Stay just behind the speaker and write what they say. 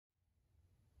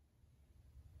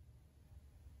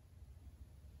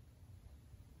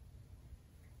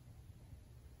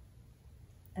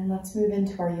And let's move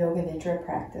into our Yoga Nidra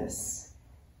practice.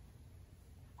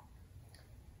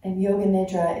 And Yoga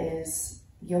Nidra is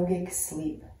yogic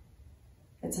sleep.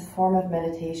 It's a form of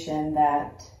meditation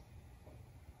that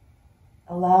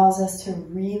allows us to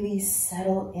really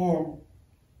settle in,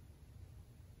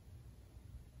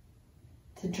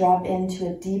 to drop into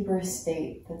a deeper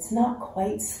state that's not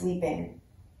quite sleeping,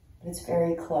 but it's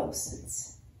very close.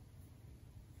 It's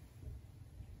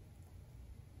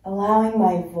allowing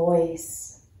my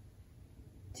voice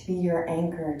to be your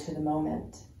anchor to the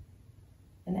moment,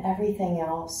 and everything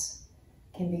else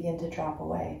can begin to drop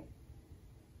away.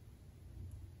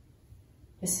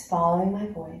 Just following my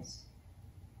voice,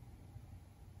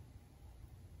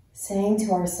 saying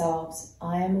to ourselves,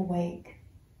 I am awake.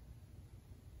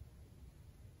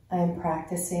 I am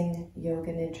practicing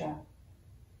Yoga Nidra.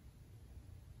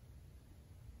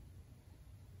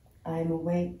 I am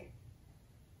awake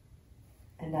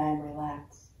and I am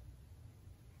relaxed.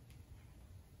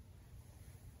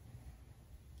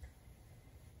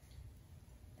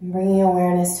 And bringing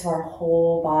awareness to our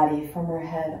whole body, from our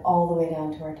head all the way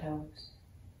down to our toes.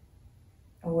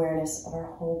 Awareness of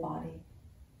our whole body.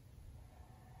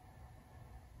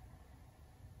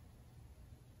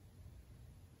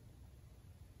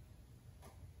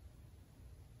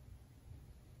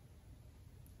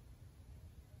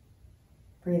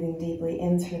 Breathing deeply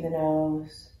in through the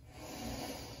nose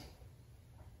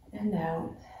and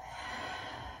out.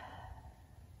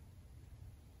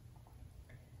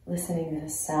 Listening to the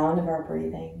sound of our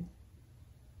breathing.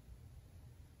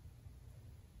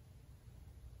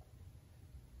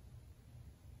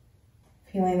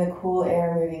 Feeling the cool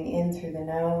air moving in through the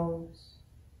nose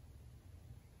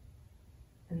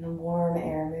and the warm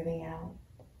air moving out.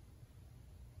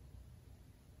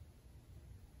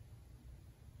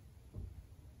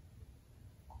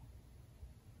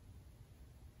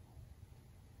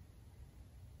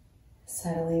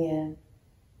 Settling in.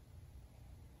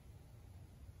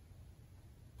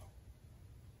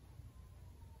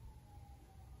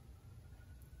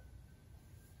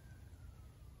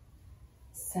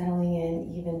 Settling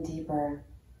in even deeper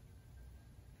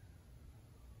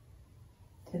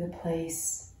to the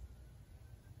place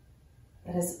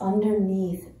that is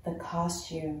underneath the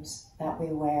costumes that we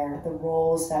wear, the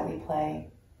roles that we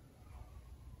play.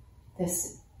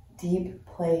 This deep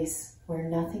place where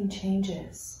nothing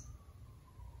changes.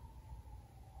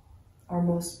 Our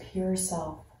most pure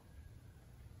self,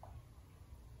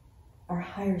 our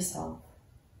higher self,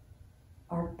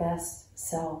 our best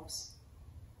selves.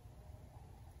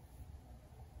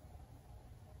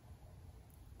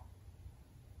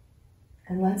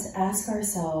 And let's ask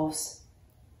ourselves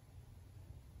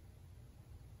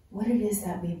what it is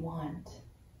that we want.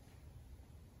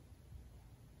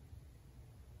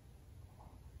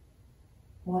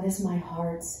 What is my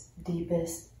heart's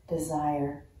deepest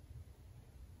desire?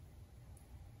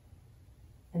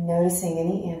 And noticing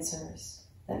any answers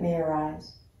that may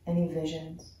arise, any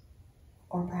visions,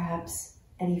 or perhaps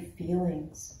any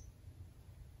feelings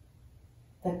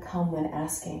that come when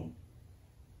asking,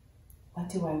 what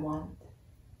do I want?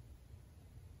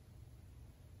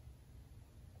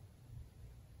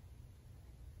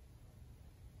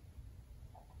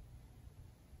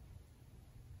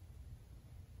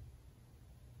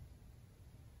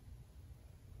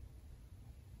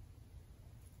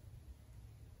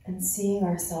 And seeing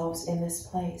ourselves in this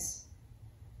place.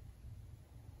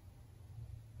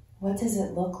 What does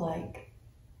it look like?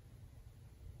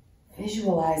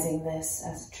 Visualizing this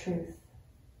as truth.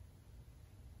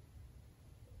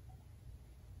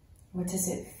 What does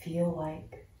it feel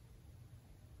like?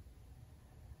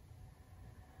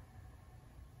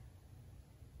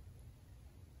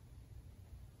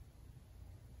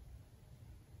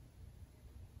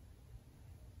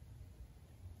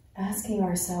 Asking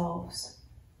ourselves,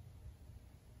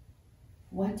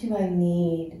 what do I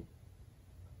need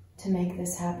to make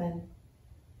this happen?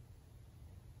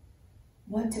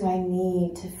 What do I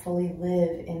need to fully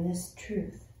live in this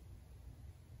truth,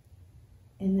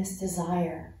 in this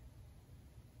desire?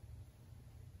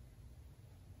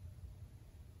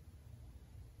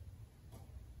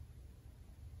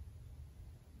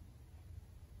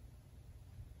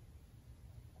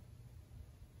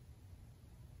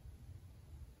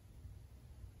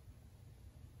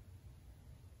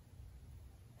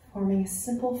 Forming a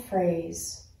simple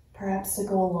phrase, perhaps to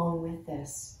go along with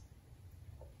this.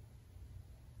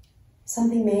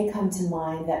 Something may come to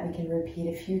mind that we can repeat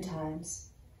a few times,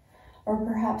 or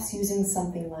perhaps using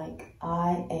something like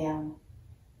I am,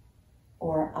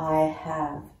 or I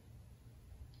have,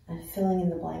 and filling in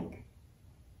the blank.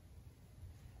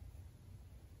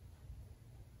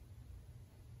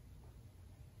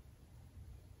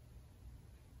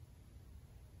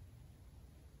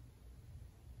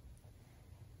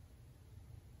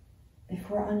 if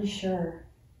we're unsure,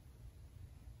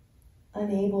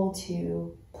 unable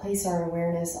to place our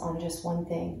awareness on just one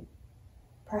thing,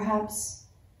 perhaps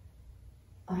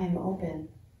I am open.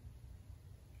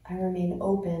 I remain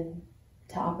open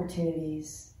to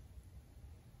opportunities,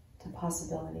 to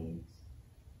possibilities.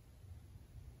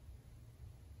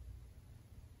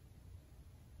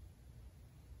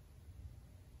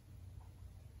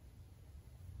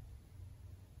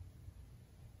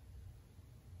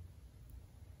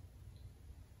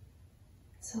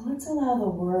 So let's allow the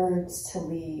words to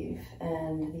leave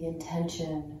and the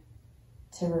intention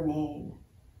to remain.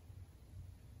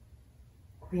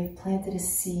 We have planted a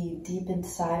seed deep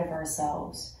inside of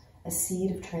ourselves, a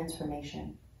seed of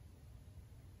transformation.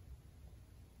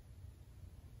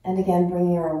 And again,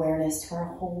 bringing our awareness to our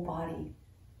whole body.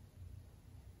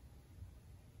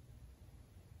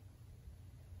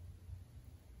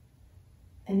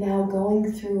 And now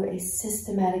going through a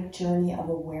systematic journey of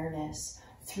awareness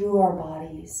through our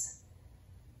bodies.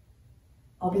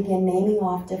 I'll begin naming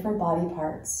off different body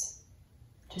parts,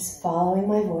 just following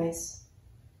my voice.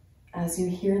 As you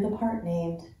hear the part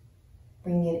named,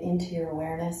 bring it into your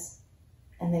awareness,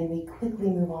 and then we quickly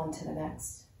move on to the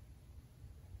next.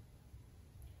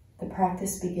 The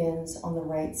practice begins on the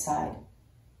right side.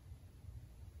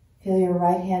 Feel your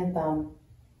right hand thumb,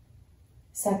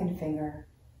 second finger,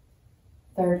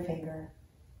 third finger,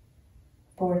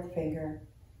 fourth finger,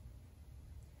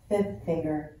 fifth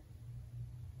finger,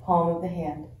 palm of the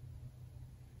hand,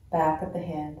 back of the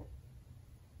hand,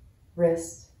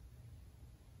 wrist,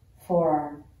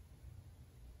 forearm,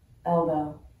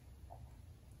 elbow,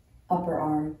 upper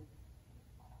arm,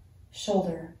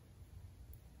 shoulder,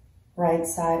 right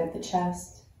side of the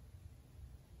chest,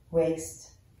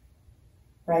 waist,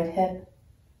 right hip,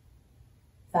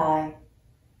 thigh,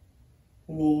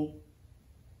 knee,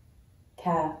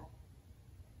 calf,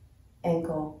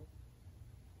 ankle,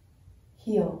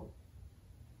 heel,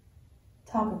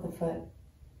 top of the foot,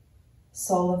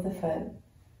 sole of the foot,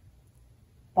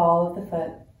 ball of the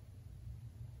foot.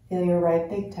 Feel your right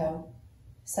big toe,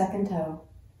 second toe,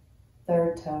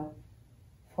 third toe,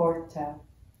 fourth toe,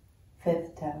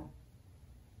 fifth toe.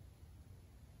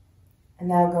 And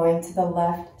now going to the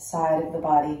left side of the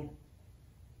body.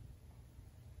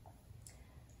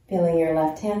 Feeling your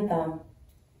left hand thumb,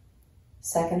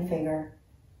 second finger,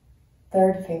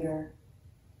 third finger,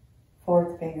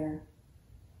 fourth finger,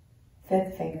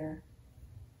 fifth finger,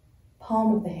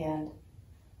 palm of the hand,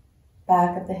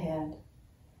 back of the hand,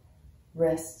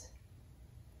 wrist,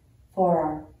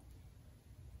 forearm,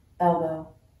 elbow,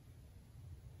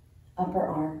 upper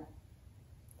arm,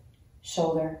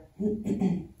 shoulder,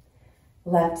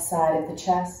 left side of the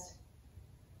chest,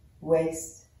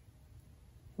 waist,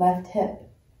 left hip,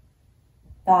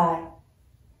 thigh,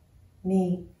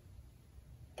 knee,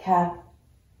 calf,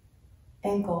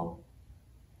 ankle,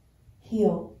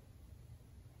 heel,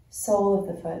 sole of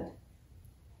the foot,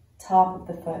 top of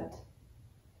the foot,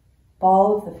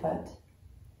 ball of the foot,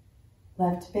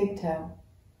 left big toe,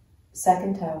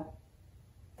 second toe,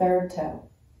 third toe,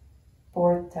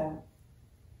 fourth toe,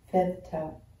 fifth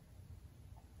toe.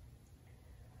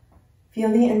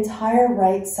 Feel the entire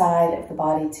right side of the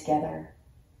body together.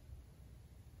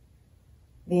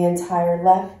 The entire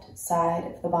left side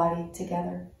of the body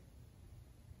together.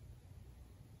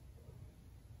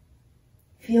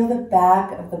 Feel the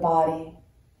back of the body,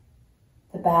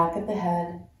 the back of the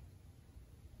head,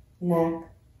 neck,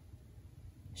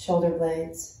 shoulder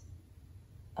blades,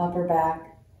 upper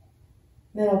back,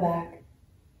 middle back,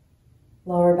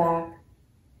 lower back,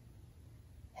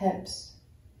 hips,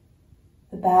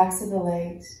 the backs of the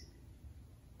legs,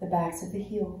 the backs of the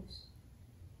heels.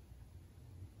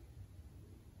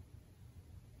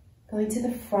 Going to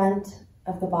the front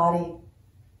of the body,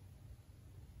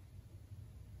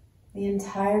 the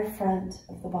entire front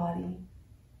of the body.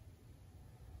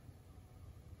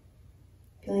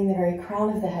 Feeling the very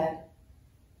crown of the head,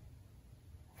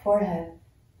 forehead,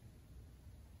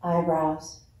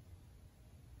 eyebrows,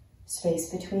 space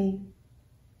between.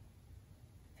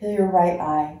 Feel your right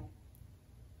eye,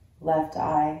 left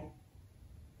eye,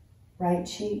 right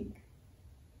cheek,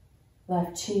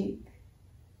 left cheek,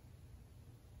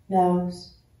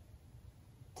 nose,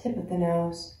 tip of the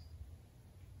nose,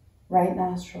 right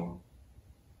nostril,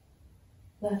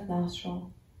 left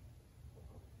nostril.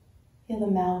 Feel the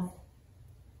mouth,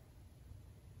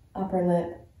 upper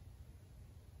lip,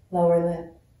 lower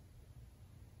lip,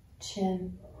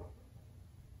 chin,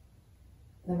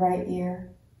 the right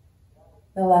ear,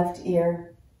 the left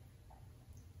ear,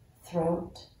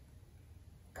 throat,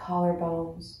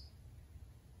 collarbones,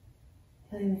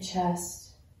 feeling the chest,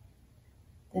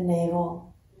 the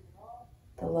navel,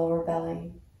 the lower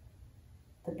belly,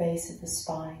 the base of the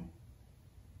spine.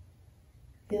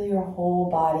 Feel your whole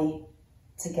body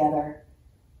together.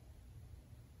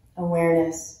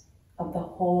 Awareness of the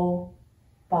whole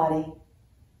body.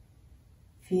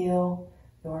 Feel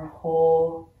your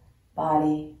whole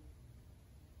body.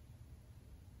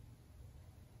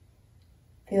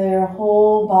 Feel your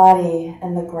whole body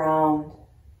and the ground,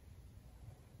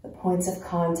 the points of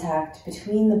contact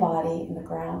between the body and the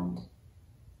ground.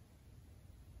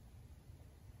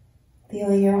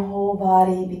 Feeling your whole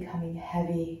body becoming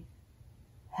heavy,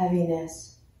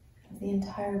 heaviness of the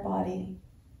entire body.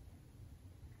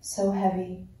 So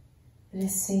heavy it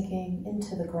is sinking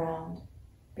into the ground,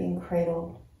 being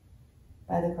cradled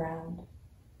by the ground.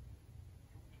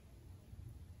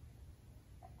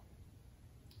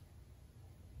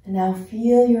 And now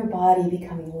feel your body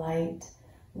becoming light,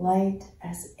 light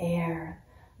as air,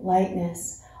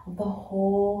 lightness of the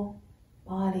whole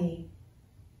body,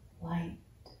 light.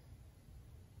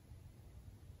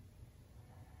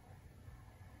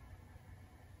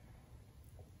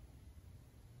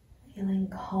 Feeling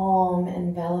calm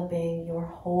enveloping your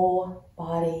whole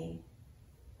body,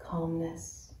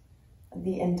 calmness of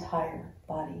the entire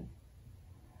body.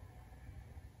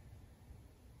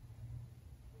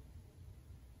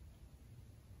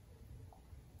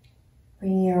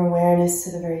 Bringing your awareness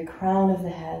to the very crown of the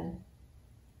head,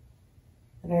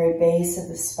 the very base of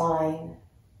the spine.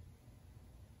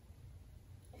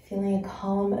 Feeling a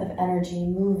column of energy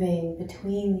moving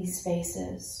between these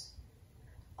spaces.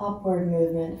 Upward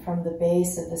movement from the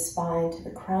base of the spine to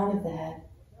the crown of the head.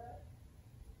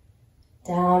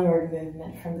 Downward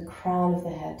movement from the crown of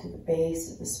the head to the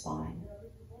base of the spine.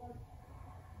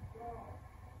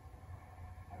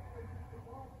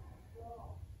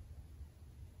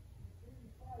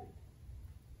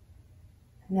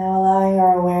 Now allowing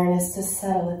our awareness to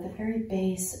settle at the very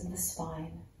base of the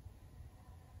spine.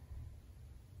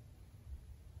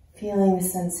 Feeling the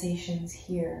sensations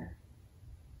here.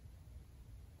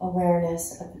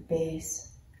 Awareness of the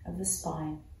base of the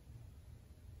spine.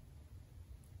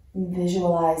 And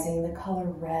visualizing the color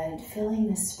red filling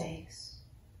the space.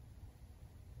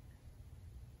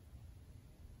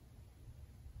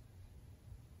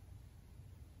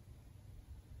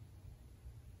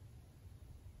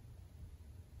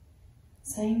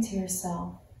 Saying to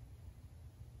yourself,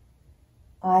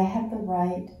 I have the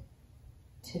right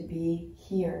to be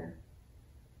here.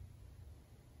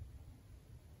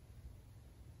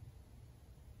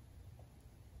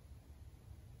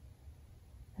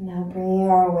 And now bringing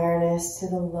our awareness to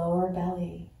the lower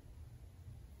belly,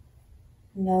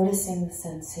 noticing the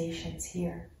sensations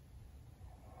here,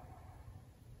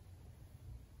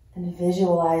 and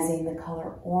visualizing the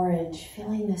color orange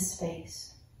filling this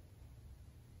space.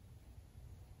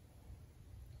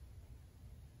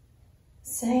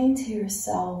 Saying to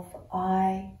yourself,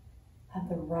 I have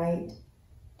the right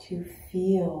to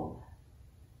feel.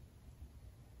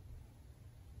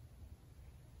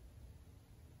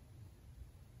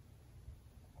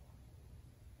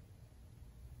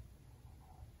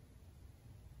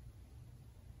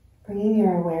 Bringing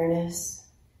your awareness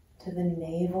to the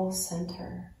navel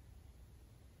center,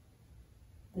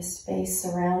 the space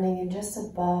surrounding and just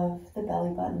above the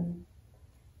belly button.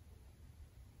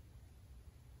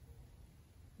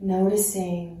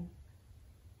 Noticing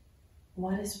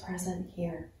what is present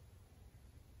here.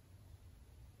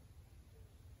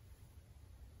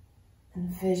 And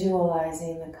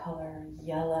visualizing the color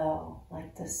yellow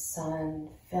like the sun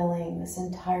filling this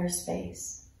entire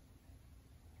space.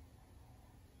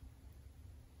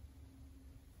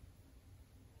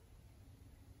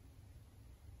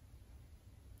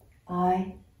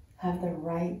 I have the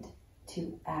right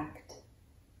to act,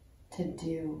 to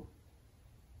do.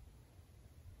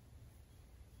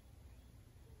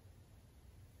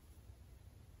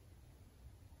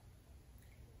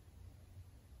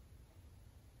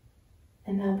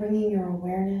 And now bringing your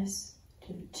awareness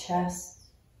to the chest,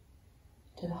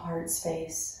 to the heart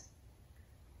space,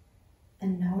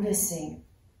 and noticing,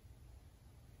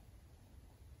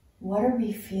 what are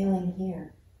we feeling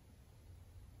here?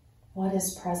 What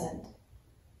is present?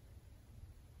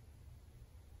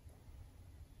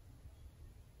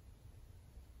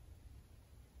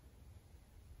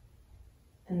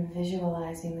 And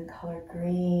visualizing the color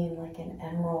green like an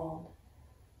emerald,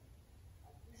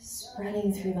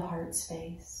 spreading through the heart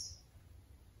space.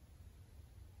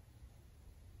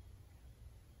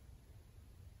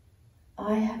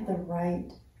 I have the right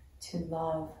to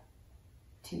love,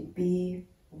 to be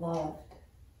loved.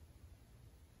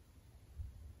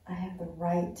 I have the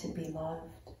right to be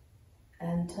loved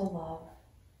and to love.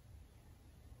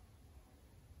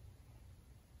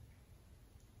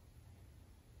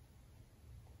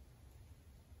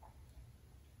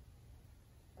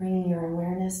 Bringing your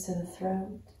awareness to the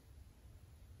throat,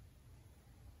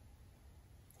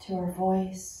 to our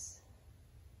voice,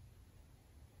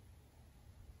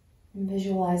 and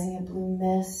visualizing a blue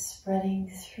mist spreading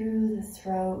through the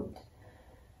throat,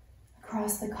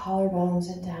 across the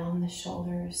collarbones and down the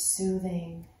shoulders,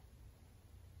 soothing,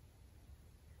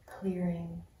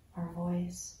 clearing our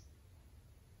voice.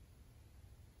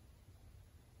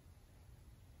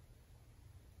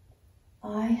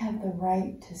 I have the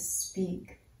right to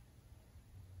speak,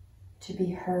 to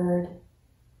be heard.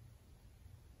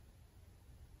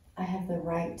 I have the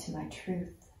right to my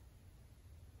truth.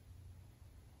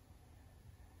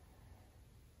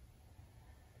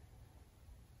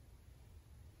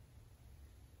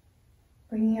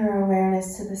 Bringing our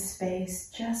awareness to the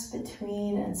space just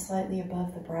between and slightly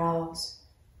above the brows,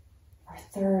 our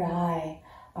third eye,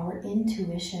 our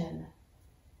intuition.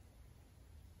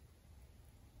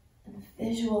 And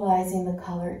visualizing the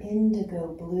color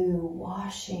indigo blue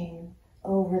washing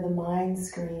over the mind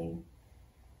screen,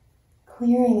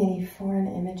 clearing any foreign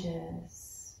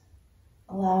images,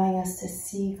 allowing us to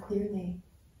see clearly.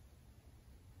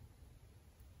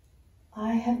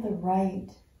 I have the right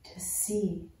to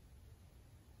see.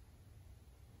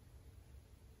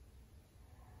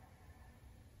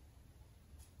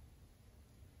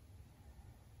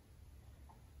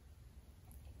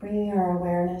 Bringing our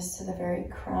awareness to the very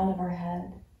crown of our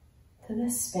head, to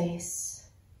this space.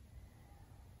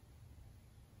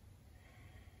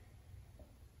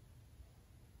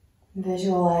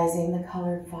 Visualizing the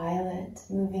color violet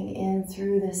moving in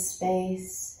through this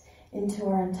space into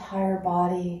our entire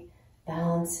body,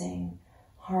 balancing,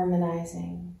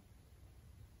 harmonizing.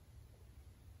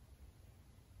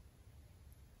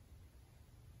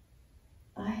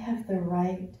 I have the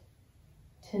right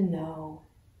to know.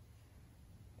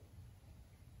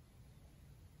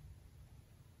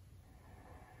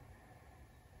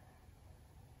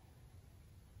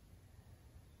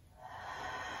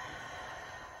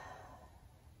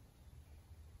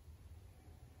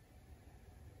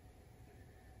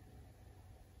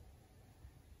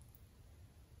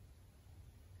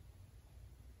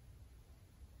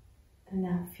 And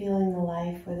now feeling the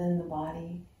life within the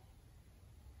body,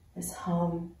 this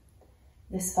hum,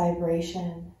 this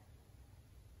vibration,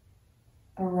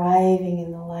 arriving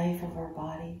in the life of our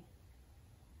body.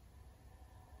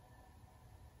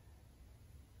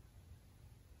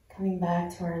 Coming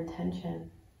back to our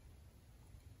intention,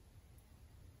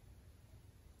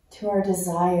 to our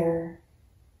desire,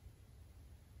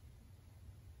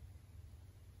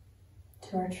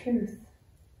 to our truth.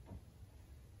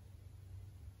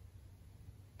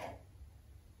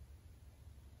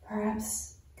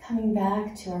 Perhaps coming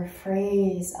back to our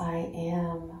phrase, I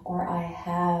am, or I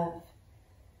have,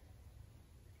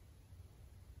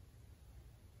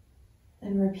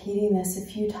 and repeating this a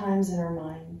few times in our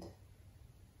mind,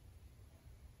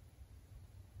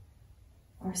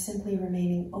 or simply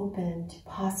remaining open to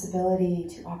possibility,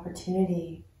 to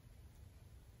opportunity,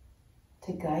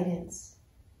 to guidance.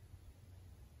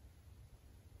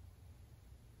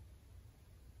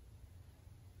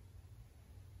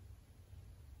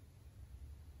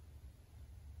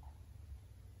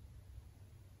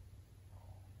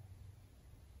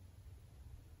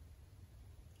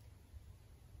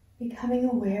 Becoming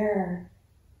aware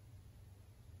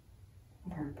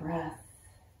of our breath,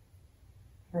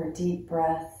 of our deep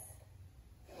breath.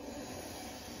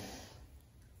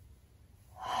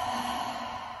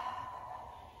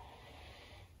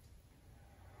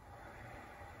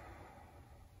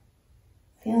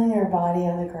 Feeling our body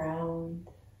on the ground,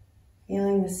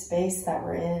 feeling the space that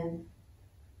we're in,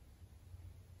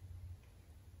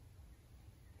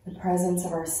 the presence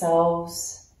of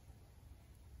ourselves.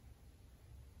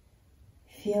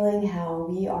 Feeling how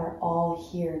we are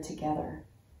all here together.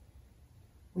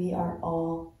 We are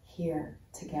all here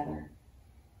together.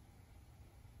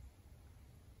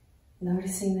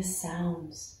 Noticing the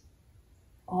sounds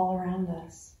all around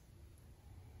us.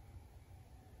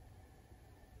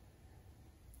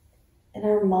 In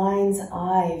our mind's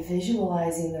eye,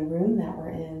 visualizing the room that we're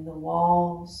in, the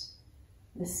walls,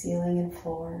 the ceiling and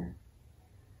floor.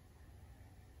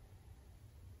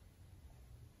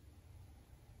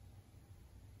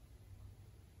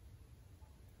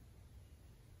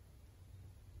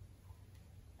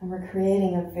 And we're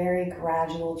creating a very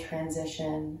gradual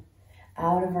transition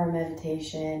out of our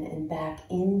meditation and back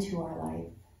into our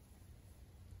life,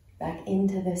 back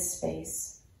into this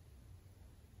space.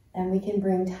 And we can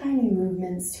bring tiny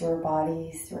movements to our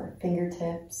bodies through our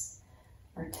fingertips,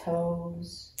 our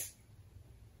toes,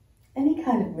 any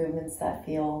kind of movements that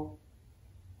feel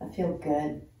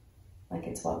good, like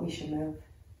it's what we should move.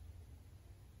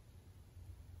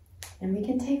 And we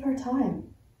can take our time.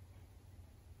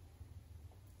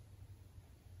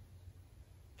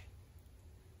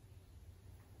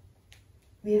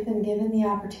 We have been given the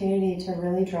opportunity to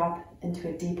really drop into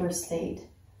a deeper state.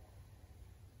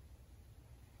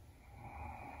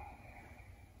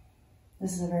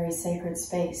 This is a very sacred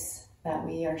space that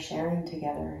we are sharing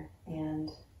together, and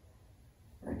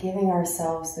we're giving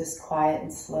ourselves this quiet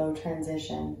and slow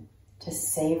transition to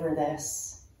savor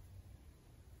this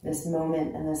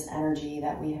moment and this energy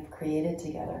that we have created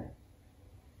together.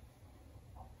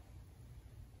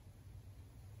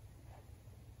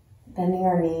 Bending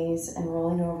our knees and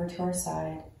rolling over to our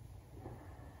side.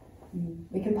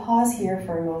 We can pause here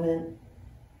for a moment,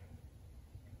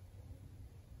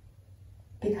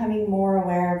 becoming more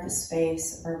aware of the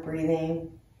space of our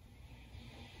breathing,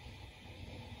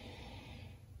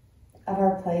 of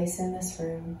our place in this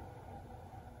room.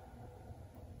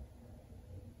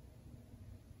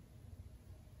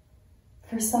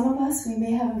 For some of us, we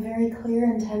may have a very clear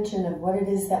intention of what it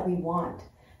is that we want,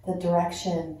 the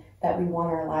direction that we want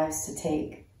our lives to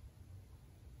take,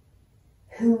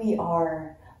 who we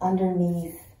are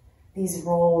underneath these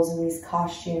roles and these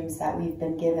costumes that we've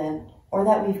been given or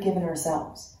that we've given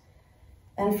ourselves.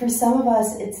 And for some of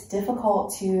us, it's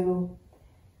difficult to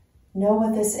know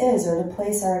what this is or to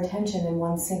place our attention in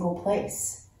one single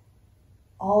place.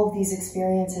 All of these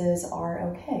experiences are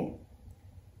okay.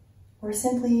 We're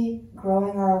simply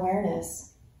growing our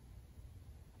awareness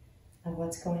of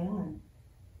what's going on.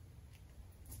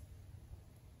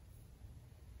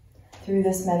 Through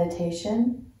this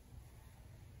meditation,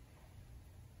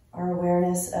 our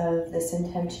awareness of this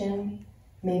intention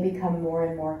may become more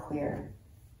and more clear.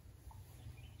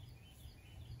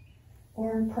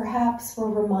 Or perhaps we're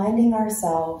reminding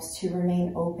ourselves to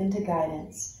remain open to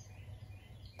guidance,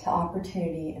 to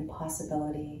opportunity and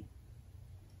possibility,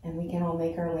 and we can all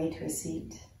make our way to a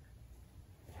seat.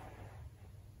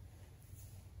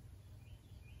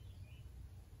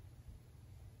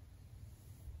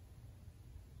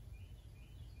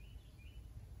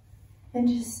 And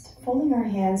just folding our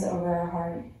hands over our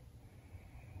heart.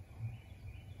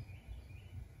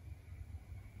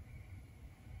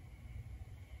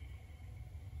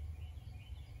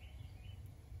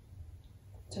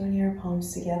 Joining our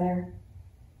palms together.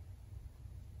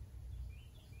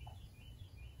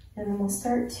 And then we'll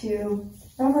start to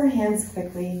rub our hands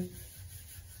quickly,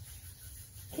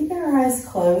 keeping our eyes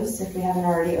closed if we haven't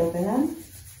already opened them.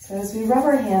 So as we rub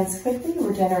our hands quickly,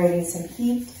 we're generating some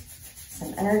heat,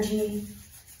 some energy,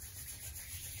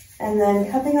 and then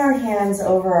cupping our hands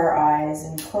over our eyes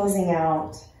and closing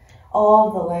out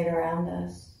all the light around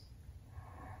us.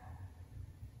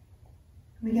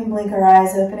 We can blink our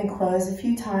eyes open and close a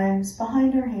few times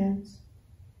behind our hands.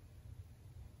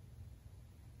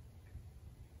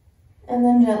 And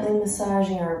then gently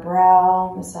massaging our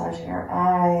brow, massaging our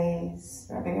eyes,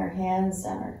 rubbing our hands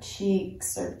down our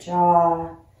cheeks, our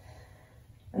jaw.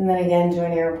 And then again,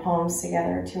 joining our palms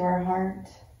together to our heart,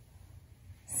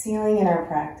 sealing in our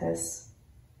practice.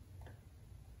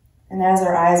 And as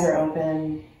our eyes are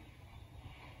open,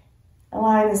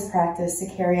 allowing this practice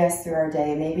to carry us through our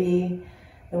day. Maybe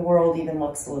the world even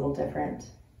looks a little different.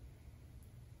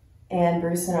 And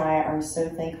Bruce and I are so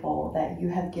thankful that you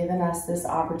have given us this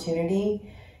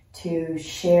opportunity to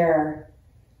share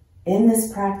in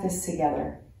this practice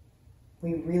together.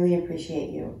 We really appreciate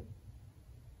you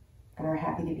and are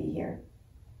happy to be here.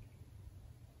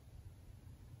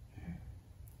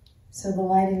 So the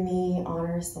light in me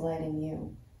honors the light in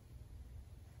you.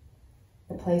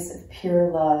 The place of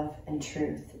pure love and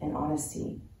truth and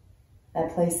honesty.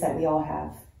 That place that we all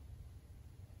have.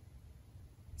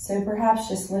 So perhaps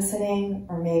just listening,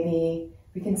 or maybe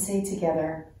we can say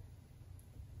together,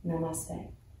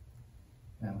 Namaste.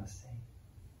 Namaste.